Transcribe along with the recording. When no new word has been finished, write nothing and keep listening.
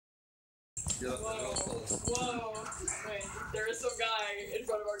Whoa. Wait, there is some guy in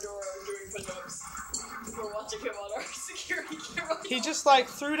front of our door doing push-ups. We're watching him on our security camera. He just like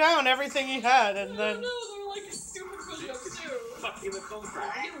threw down everything he had and then... No, they're like stupid push-ups too. Fucking the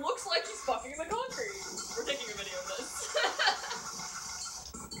concrete. He looks like he's fucking the concrete. We're taking a video of this.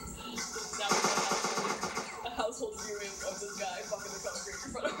 Now we have a household viewing of this guy fucking the concrete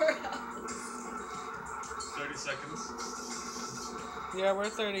in front of our house. 30 seconds. Yeah, we're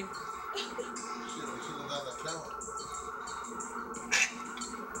 30. Shit, we should have done the count.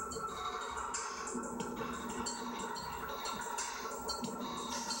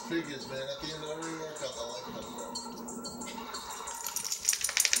 Figures, man. At the end of every workout, I like that.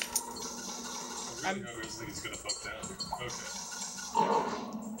 I'm really hungry. I think he's gonna fuck down. Okay.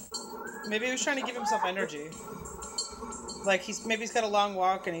 Maybe he was trying to give himself energy. Like maybe he's got a long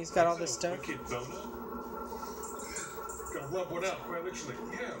walk and he's got all this stuff. Wicked donut. Gotta rub one out, quite literally.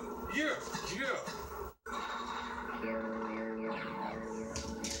 Yeah.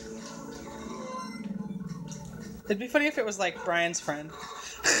 It'd be funny if it was like Brian's friend.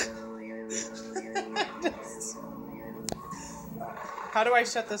 How do I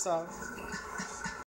shut this off?